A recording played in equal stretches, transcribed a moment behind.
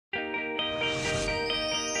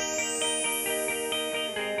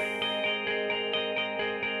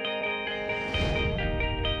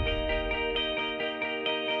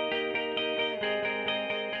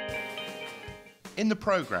In the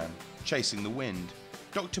programme, Chasing the Wind,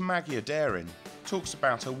 Dr. Maggie Adarin talks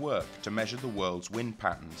about her work to measure the world's wind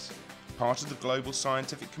patterns, part of the global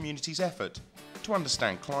scientific community's effort to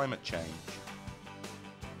understand climate change.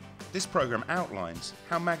 This programme outlines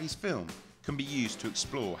how Maggie's film can be used to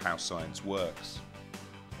explore how science works.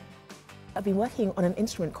 I've been working on an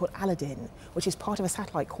instrument called Aladdin, which is part of a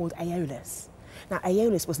satellite called Aeolus. Now,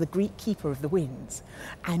 Aeolus was the Greek keeper of the winds,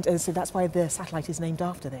 and so that's why the satellite is named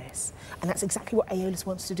after this. And that's exactly what Aeolus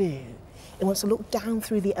wants to do. It wants to look down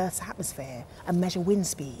through the Earth's atmosphere and measure wind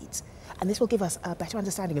speeds. And this will give us a better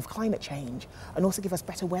understanding of climate change and also give us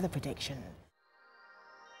better weather prediction.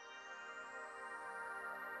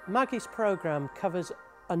 Maggie's programme covers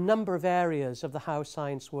a number of areas of the How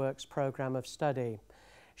Science Works programme of study.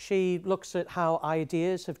 She looks at how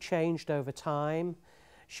ideas have changed over time.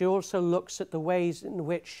 She also looks at the ways in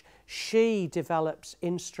which she develops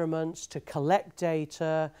instruments to collect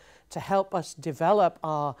data, to help us develop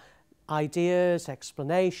our ideas,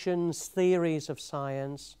 explanations, theories of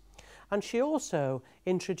science. And she also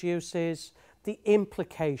introduces the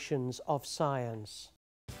implications of science.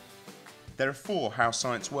 There are 4 How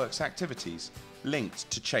Science Works activities linked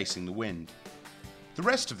to Chasing the Wind. The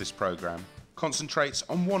rest of this programme concentrates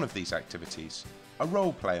on one of these activities, a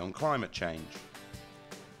role play on climate change.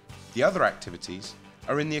 The other activities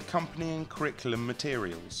are in the accompanying curriculum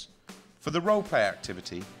materials. For the role play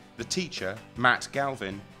activity, the teacher, Matt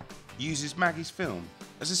Galvin, uses Maggie's film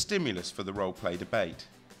as a stimulus for the role play debate.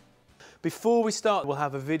 Before we start, we'll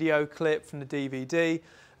have a video clip from the DVD.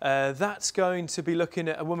 That's going to be looking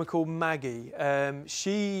at a woman called Maggie.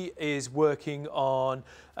 She is working on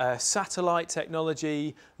satellite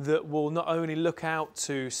technology that will not only look out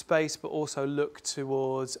to space but also look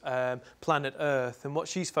towards planet Earth. And what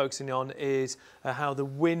she's focusing on is how the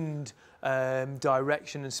wind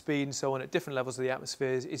direction and speed and so on at different levels of the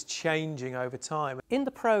atmosphere is changing over time. In the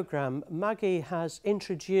programme, Maggie has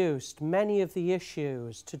introduced many of the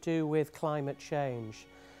issues to do with climate change,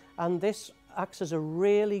 and this acts as a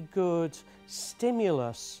really good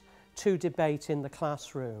stimulus to debate in the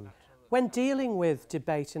classroom. When dealing with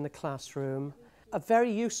debate in the classroom, a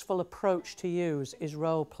very useful approach to use is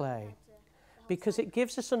role play, because it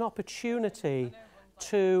gives us an opportunity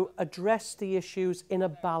to address the issues in a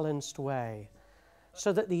balanced way,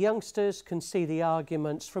 so that the youngsters can see the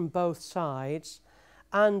arguments from both sides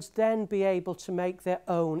and then be able to make their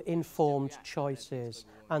own informed choices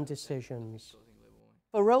and decisions.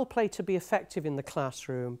 For role play to be effective in the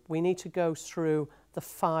classroom, we need to go through the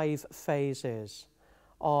 5 phases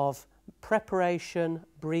of preparation,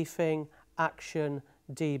 briefing, action,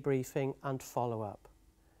 debriefing and follow-up.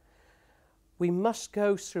 We must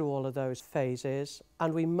go through all of those phases,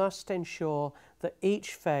 and we must ensure that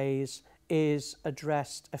each phase is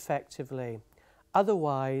addressed effectively.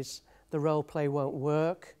 Otherwise, the role play won't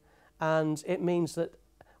work, and it means that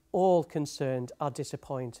all concerned are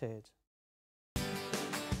disappointed.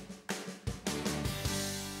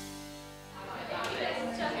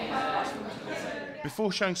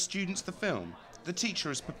 Before showing students the film, the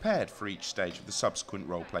teacher is prepared for each stage of the subsequent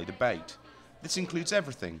role-play debate. This includes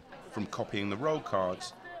everything from copying the roll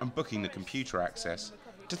cards and booking the computer access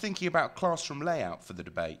to thinking about classroom layout for the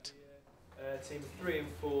debate. Team 3 and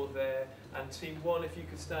 4 there, and Team 1, if you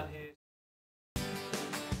could stand here.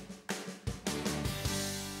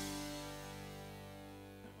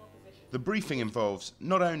 The briefing involves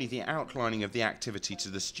not only the outlining of the activity to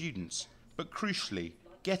the students, but crucially,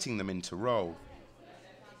 getting them into role.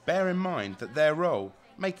 Bear in mind that their role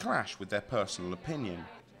may clash with their personal opinion.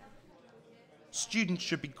 Students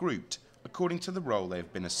should be grouped according to the role they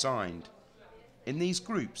have been assigned. In these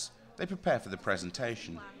groups, they prepare for the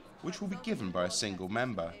presentation, which will be given by a single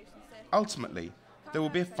member. Ultimately, there will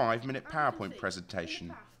be a 5-minute PowerPoint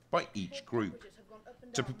presentation by each group.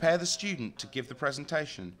 To prepare the student to give the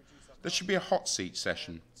presentation, there should be a hot seat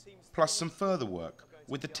session, plus some further work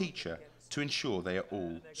with the teacher to ensure they are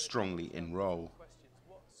all strongly in role.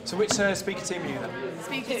 So which speaker team are you then?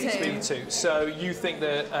 Speaker 2. Speaker 2. So you think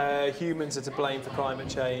that humans are to blame for climate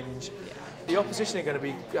change? Yeah. The opposition are going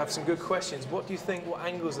to have some good questions. What do you think, what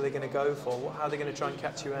angles are they going to go for? How are they going to try and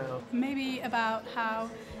catch you out? Maybe about how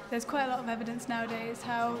there's quite a lot of evidence nowadays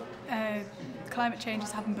how climate change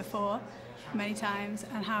has happened before, many times,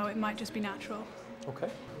 and how it might just be natural. Okay.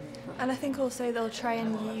 And I think also they'll try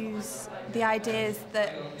and use the ideas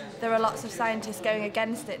that there are lots of scientists going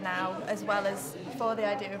against it now, as well as for the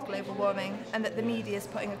idea of global warming, and that the media is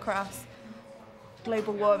putting across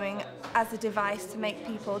global warming as a device to make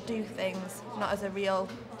people do things, not as a real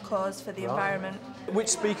cause for the environment. Which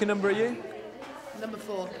speaker number are you? Number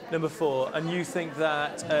 4. Number 4. And you think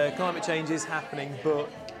that climate change is happening, but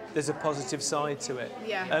there's a positive side to it.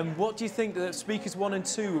 Yeah. What do you think that speakers 1 and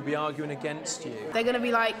 2 will be arguing against you? They're going to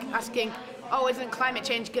be like asking, oh, isn't climate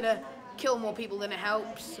change going to kill more people than it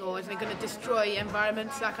helps, or isn't it going to destroy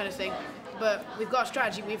environments, that kind of thing. But we've got a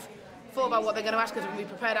strategy. We've thought about what they're going to ask us, and we've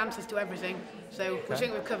prepared answers to everything. So we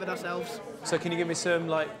think we've covered ourselves. So can you give me some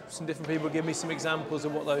different people, give me some examples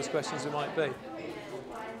of what those questions might be?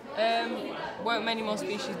 Won't many more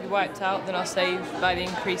species be wiped out than are saved by the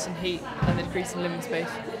increase in heat and the decrease in living space?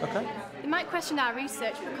 Okay. They might question our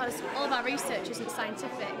research because all of our research isn't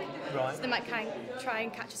scientific. Right. So they might kind of try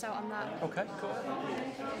and catch us out on that. Okay, cool.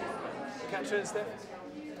 Catch and Steph?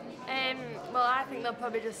 Well, I think they'll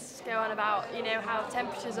probably just go on about, you know, how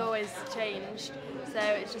temperatures always change. So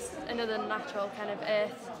it's just another natural kind of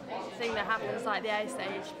Earth thing that happens, like the ice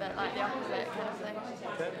age, but like the opposite kind of thing.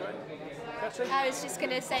 Okay, great. I was just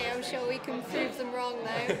going to say, I'm sure we can prove them wrong,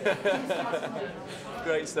 though.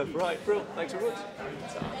 Great stuff. Right, Brill, thanks very much.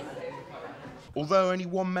 Although only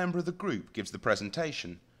one member of the group gives the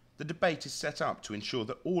presentation, the debate is set up to ensure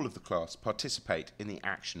that all of the class participate in the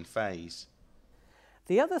action phase.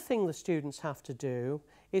 The other thing the students have to do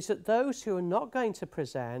is that those who are not going to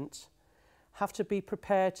present have to be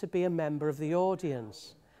prepared to be a member of the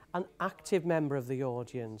audience, an active member of the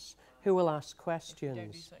audience who will ask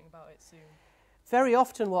questions. Very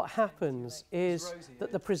often what happens is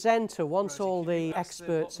that the presenter, once all the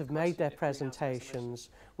experts have made their presentations,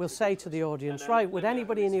 will say to the audience, right, would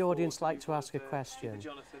anybody in the audience like to ask a question?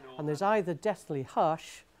 And there's either deathly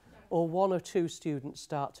hush or 1 or 2 students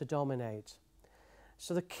start to dominate.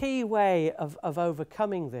 So the key way of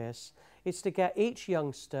overcoming this is to get each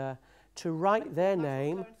youngster to write their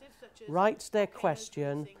name, write their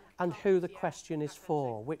question and who the question is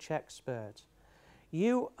for, which expert.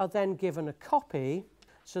 You are then given a copy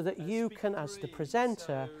so that you can, as the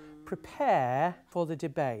presenter, prepare for the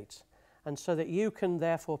debate, and so that you can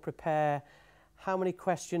therefore prepare how many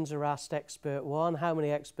questions are asked expert 1, how many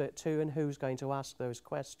expert 2, and who's going to ask those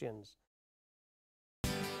questions.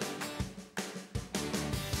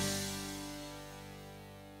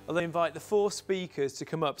 I'll invite the 4 speakers to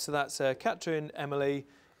come up. So that's Catherine, Emily,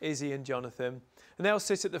 Izzy and Jonathan. And they'll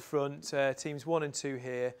sit at the front, teams 1 and 2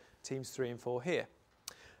 here, teams 3 and 4 here.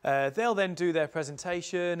 They'll then do their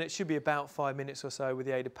presentation. It should be about 5 minutes or so with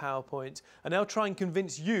the aid of PowerPoint. And they'll try and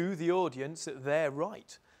convince you, the audience, that they're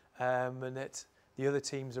right and that the other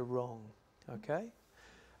teams are wrong. Okay?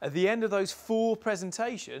 At the end of those 4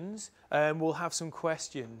 presentations, we'll have some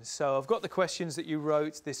questions. So I've got the questions that you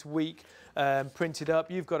wrote this week printed up.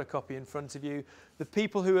 You've got a copy in front of you. The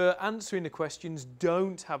people who are answering the questions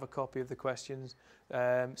don't have a copy of the questions,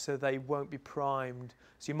 so they won't be primed.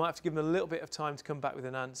 So you might have to give them a little bit of time to come back with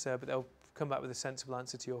an answer, but they'll come back with a sensible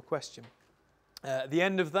answer to your question. At the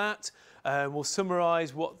end of that, we'll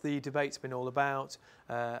summarise what the debate's been all about,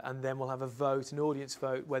 and then we'll have a vote, an audience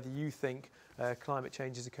vote, whether you think climate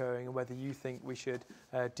change is occurring and whether you think we should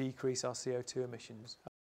decrease our CO2 emissions.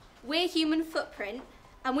 We're Human Footprint,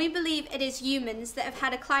 and we believe it is humans that have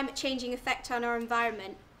had a climate-changing effect on our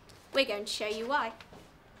environment. We're going to show you why.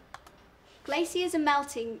 Glaciers are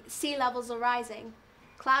melting, sea levels are rising,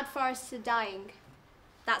 cloud forests are dying.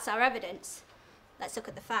 That's our evidence. Let's look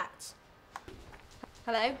at the facts.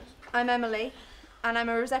 Hello, I'm Emily, and I'm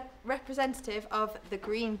a representative of the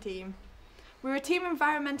Green Team. We're a team of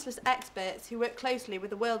environmentalist experts who work closely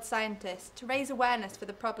with the world's scientists to raise awareness for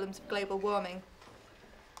the problems of global warming.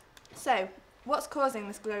 So, what's causing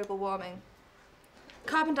this global warming?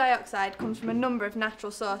 Carbon dioxide comes from a number of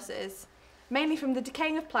natural sources, mainly from the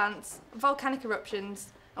decaying of plants, volcanic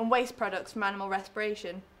eruptions, and waste products from animal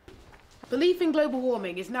respiration. Belief in global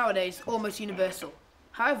warming is nowadays almost universal.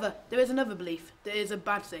 However, there is another belief that it is a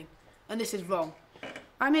bad thing, and this is wrong.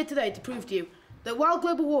 I'm here today to prove to you that while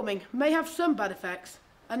global warming may have some bad effects,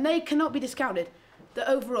 and they cannot be discounted, that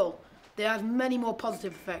overall there are many more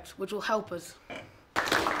positive effects which will help us.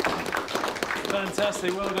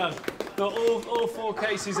 Fantastic, well done. Got all 4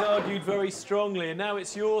 cases argued very strongly, and now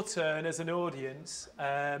it's your turn as an audience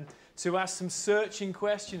to ask some searching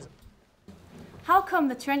questions. How come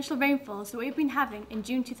the torrential rainfalls that we've been having in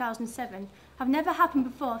June 2007 have never happened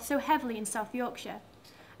before so heavily in South Yorkshire?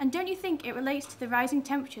 And don't you think it relates to the rising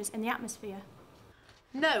temperatures in the atmosphere?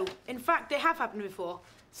 No, in fact they have happened before.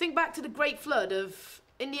 Think back to the Great Flood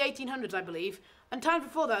in the 1800s, I believe, and times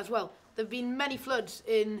before that as well. There have been many floods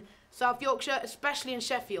in South Yorkshire, especially in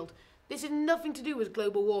Sheffield. This is nothing to do with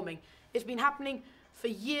global warming. It's been happening for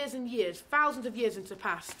years and years, thousands of years into the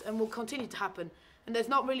past, and will continue to happen. And there's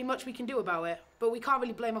not really much we can do about it, but we can't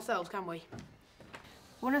really blame ourselves, can we?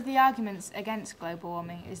 One of the arguments against global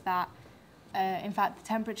warming is that, in fact, the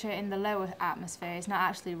temperature in the lower atmosphere is not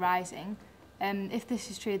actually rising. If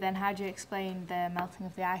this is true, then how do you explain the melting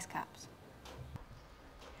of the ice caps?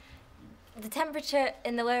 The temperature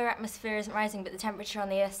in the lower atmosphere isn't rising, but the temperature on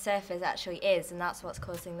the Earth's surface actually is, and that's what's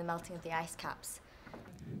causing the melting of the ice caps.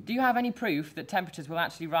 Do you have any proof that temperatures will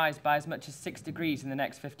actually rise by as much as 6 degrees in the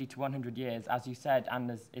next 50 to 100 years, as you said, and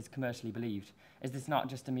as is commercially believed? Is this not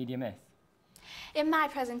just a media myth? In our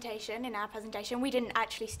presentation, we didn't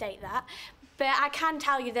actually state that, but I can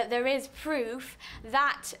tell you that there is proof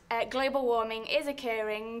that global warming is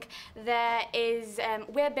occurring.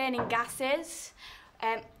 We're burning gases.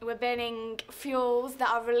 We're burning fuels that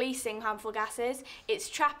are releasing harmful gases. It's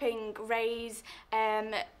trapping rays,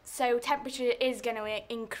 so temperature is going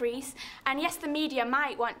to increase. And yes, the media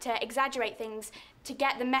might want to exaggerate things to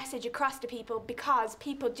get the message across to people, because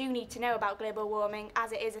people do need to know about global warming,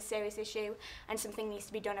 as it is a serious issue and something needs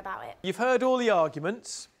to be done about it. You've heard all the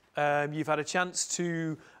arguments. You've had a chance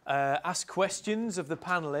to ask questions of the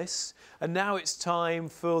panellists, and now it's time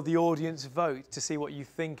for the audience vote to see what you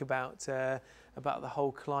think about the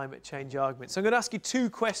whole climate change argument. So I'm going to ask you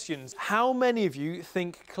 2 questions. How many of you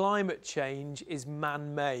think climate change is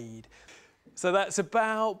man-made? So that's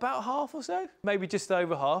about half or so, maybe just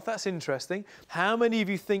over half. That's interesting. How many of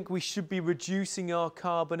you think we should be reducing our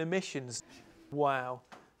carbon emissions? Wow.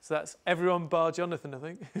 So that's everyone bar Jonathan, I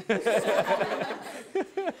think.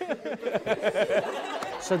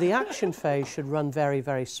 So the action phase should run very,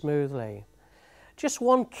 very smoothly. Just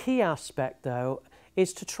one key aspect, though,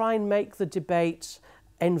 is to try and make the debate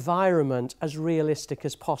environment as realistic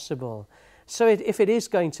as possible. So if it is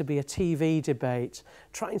going to be a TV debate,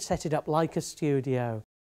 try and set it up like a studio.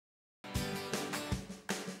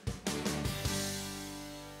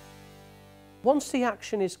 Once the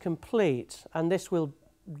action is complete, and this will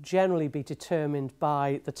generally be determined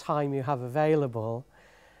by the time you have available,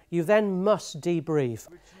 you then must debrief,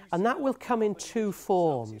 and that will come in 2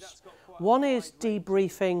 forms. One is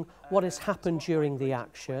debriefing what has happened during the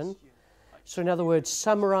action. So in other words,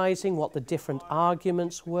 summarising what the different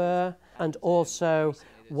arguments were, and also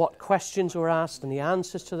what questions were asked and the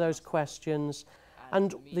answers to those questions,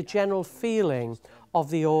 and the general feeling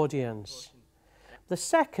of the audience. The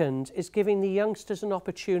second is giving the youngsters an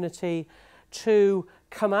opportunity to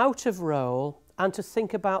come out of role and to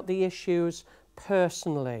think about the issues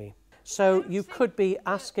personally. So you could be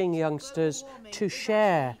asking youngsters to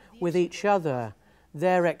share with each other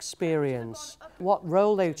their experience, what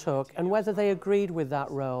role they took and whether they agreed with that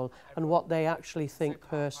role and what they actually think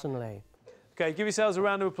personally. OK, give yourselves a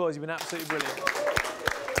round of applause. You've been absolutely brilliant.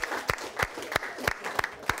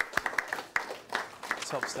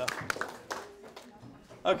 Top stuff.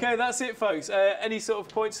 OK, that's it, folks. Any sort of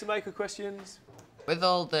points to make or questions? With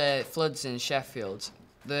all the floods in Sheffield,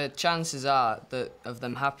 the chances are that of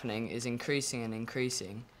them happening is increasing and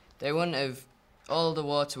increasing. All the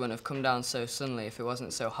water wouldn't have come down so suddenly if it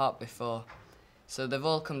wasn't so hot before. So they've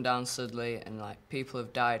all come down suddenly, and people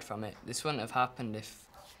have died from it. This wouldn't have happened if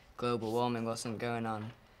global warming wasn't going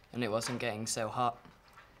on and it wasn't getting so hot.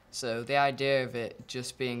 So the idea of it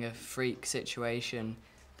just being a freak situation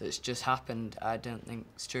that's just happened, I don't think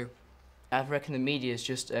it's true. I reckon the media's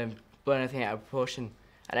just blown everything out of proportion,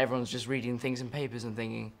 and everyone's just reading things in papers and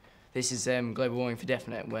thinking this is global warming for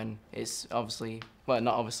definite, when it's obviously, well,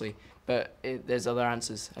 not obviously, but there's other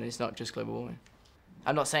answers, and it's not just global warming.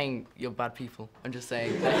 I'm not saying you're bad people. I'm just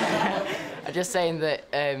saying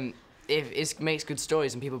that, if it makes good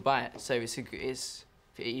stories and people buy it, so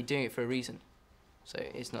you're doing it for a reason. So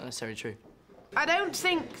it's not necessarily true. I don't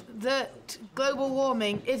think that global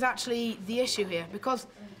warming is actually the issue here, because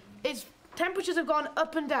temperatures have gone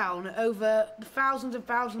up and down over the thousands and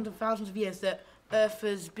thousands and thousands of years that Earth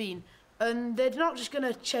has been, and they're not just going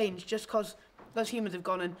to change just because those humans have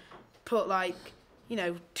gone and put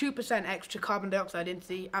 2% extra carbon dioxide into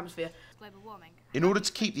the atmosphere. In order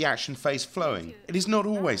to keep the action phase flowing, it is not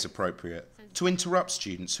always appropriate to interrupt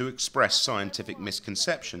students who express scientific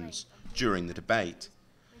misconceptions during the debate.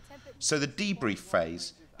 So the debrief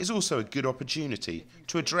phase is also a good opportunity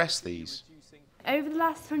to address these. Over the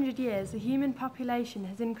last 100 years, the human population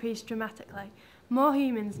has increased dramatically. More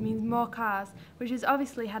humans means more cars, which has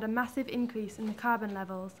obviously had a massive increase in the carbon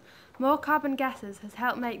levels. More carbon gases has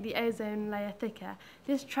helped make the ozone layer thicker.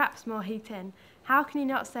 This traps more heat in. How can you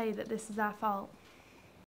not say that this is our fault?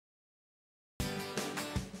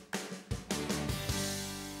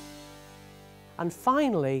 And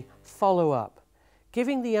finally, follow up,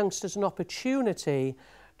 giving the youngsters an opportunity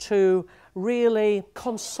to really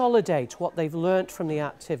consolidate what they've learnt from the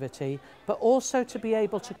activity, but also to be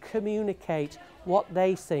able to communicate what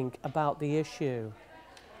they think about the issue.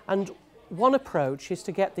 And one approach is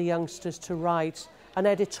to get the youngsters to write an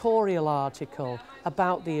editorial article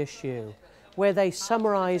about the issue, where they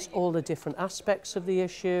summarise all the different aspects of the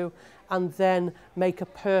issue and then make a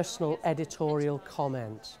personal editorial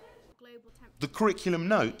comment. The curriculum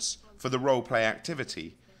notes for the role-play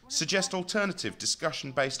activity suggest alternative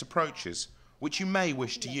discussion-based approaches which you may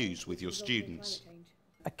wish to use with your students.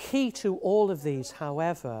 A key to all of these,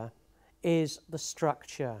 however, is the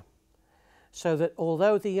structure. So that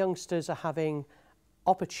although the youngsters are having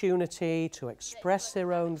opportunity to express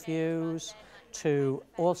their own views, to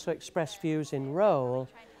also express views in role,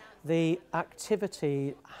 the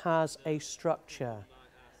activity has a structure,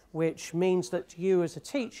 which means that you as a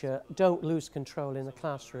teacher don't lose control in the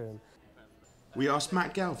classroom. We asked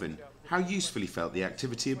Matt Galvin how useful he felt the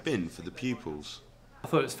activity had been for the pupils. I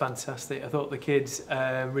thought it was fantastic. I thought the kids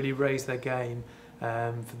really raised their game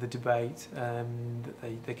for the debate.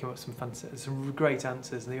 They came up with some great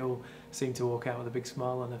answers, and they all seemed to walk out with a big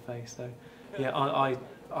smile on their face. So, yeah,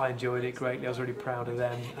 I enjoyed it greatly. I was really proud of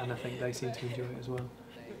them, and I think they seemed to enjoy it as well.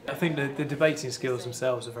 I think the debating skills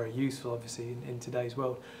themselves are very useful, obviously, in today's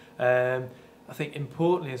world. I think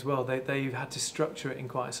importantly as well, they've had to structure it in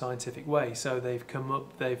quite a scientific way. So they've come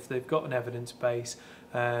up, they've got an evidence base,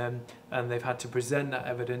 and they've had to present that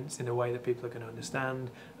evidence in a way that people are going to understand,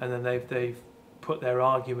 and then they've put their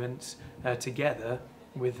arguments together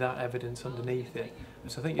with that evidence underneath it.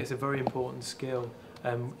 So I think it's a very important skill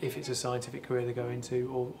if it's a scientific career they go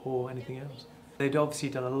into or anything else. They'd obviously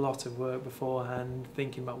done a lot of work beforehand,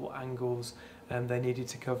 thinking about what angles they needed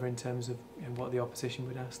to cover in terms of what the opposition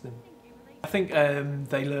would ask them. I think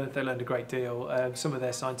they learned a great deal. Some of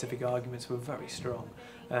their scientific arguments were very strong,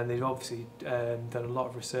 and they'd obviously done a lot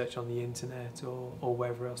of research on the internet or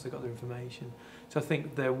wherever else they got their information. So I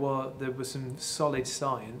think there was some solid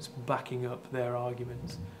science backing up their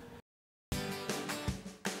arguments.